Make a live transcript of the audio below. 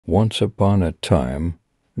Once upon a time,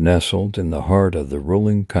 nestled in the heart of the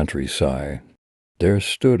rolling countryside, there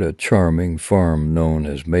stood a charming farm known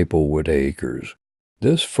as Maplewood Acres.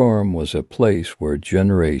 This farm was a place where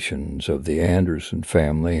generations of the Anderson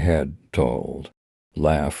family had toiled,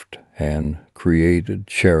 laughed, and created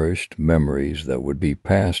cherished memories that would be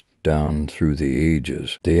passed down through the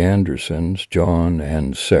ages. The Andersons, John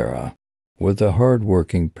and Sarah, were the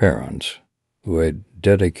hard-working parents who had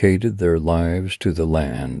dedicated their lives to the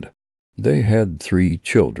land. They had 3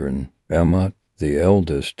 children, Emma, the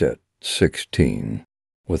eldest at 16,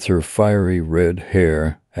 with her fiery red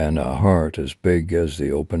hair and a heart as big as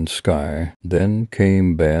the open sky. Then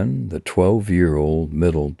came Ben, the 12-year-old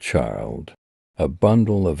middle child, a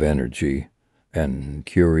bundle of energy and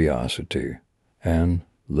curiosity, and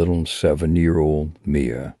little 7-year-old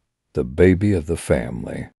Mia, the baby of the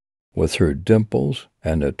family, with her dimples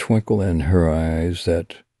and a twinkle in her eyes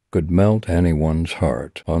that could melt anyone's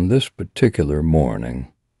heart. On this particular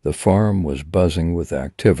morning, the farm was buzzing with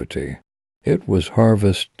activity. It was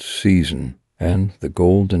harvest season, and the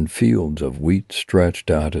golden fields of wheat stretched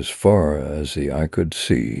out as far as the eye could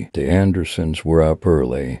see. The Andersons were up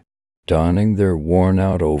early, donning their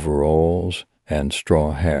worn-out overalls and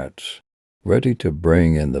straw hats, ready to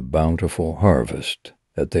bring in the bountiful harvest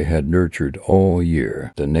that they had nurtured all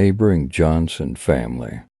year. The neighboring Johnson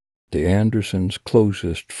family, the Andersons'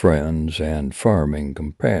 closest friends and farming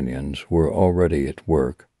companions, were already at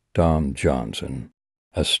work. Tom Johnson,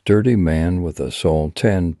 a sturdy man with a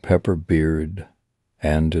salt-and-pepper beard,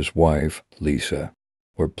 and his wife, Lisa,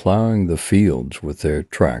 were plowing the fields with their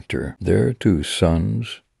tractor. Their 2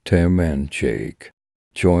 sons, Tim and Jake,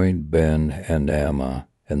 joined Ben and Emma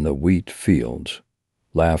in the wheat fields,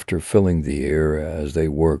 laughter filling the air as they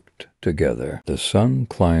worked together. The sun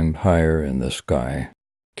climbed higher in the sky,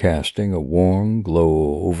 casting a warm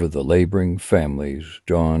glow over the laboring families.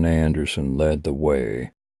 John Anderson led the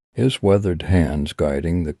way, his weathered hands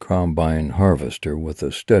guiding the combine harvester with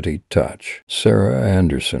a steady touch. Sarah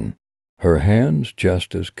Anderson, her hands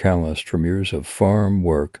just as calloused from years of farm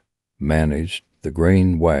work, managed the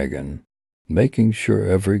grain wagon, making sure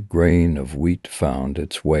every grain of wheat found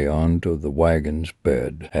its way onto the wagon's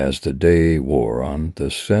bed. As the day wore on,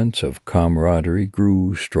 the sense of camaraderie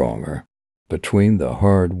grew stronger. Between the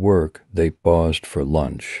hard work, they paused for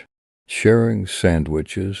lunch, sharing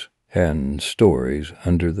sandwiches and stories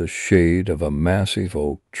under the shade of a massive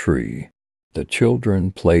oak tree. The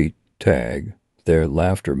children played tag, their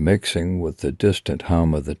laughter mixing with the distant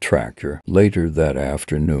hum of the tractor. Later that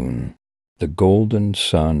afternoon, the golden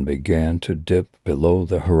sun began to dip below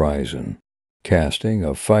the horizon, casting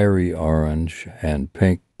a fiery orange and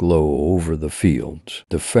pink glow over the fields.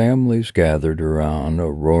 The families gathered around a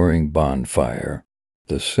roaring bonfire,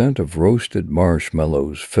 the scent of roasted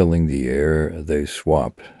marshmallows filling the air. They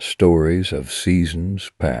swapped stories of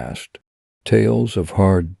seasons past, tales of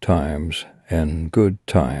hard times and good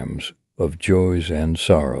times, of joys and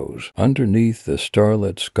sorrows. Underneath the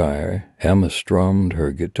starlit sky, Emma strummed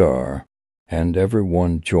her guitar, and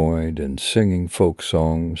everyone joined in singing folk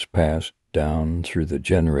songs passed down through the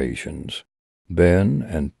generations. Ben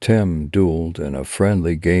and Tim dueled in a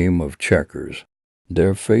friendly game of checkers,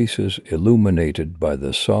 their faces illuminated by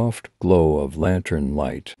the soft glow of lantern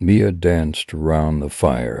light. Mia danced around the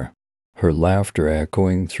fire, her laughter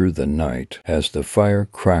echoing through the night. As the fire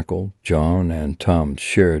crackled, John and Tom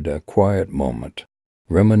shared a quiet moment,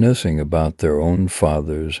 reminiscing about their own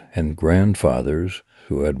fathers and grandfathers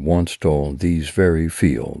who had once toiled these very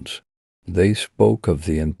fields. They spoke of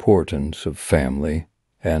the importance of family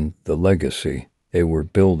and the legacy they were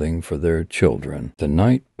building for their children. The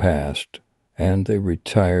night passed, and they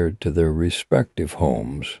retired to their respective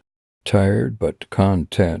homes, tired but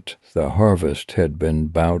content. The harvest had been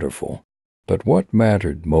bountiful, but what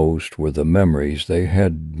mattered most were the memories they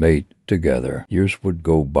had made together. Years would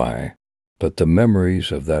go by, but the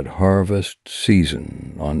memories of that harvest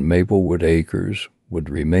season on Maplewood Acres would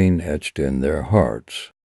remain etched in their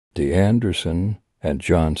hearts. The Anderson and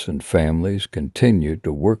Johnson families continued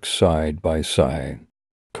to work side by side,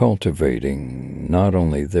 cultivating not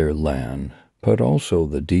only their land, but also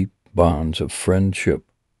the deep bonds of friendship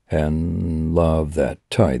and love that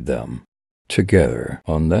tied them together.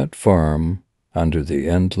 On that farm, under the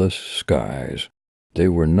endless skies, they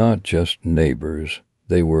were not just neighbors,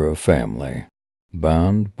 they were a family,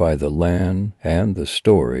 bound by the land and the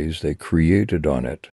stories they created on it.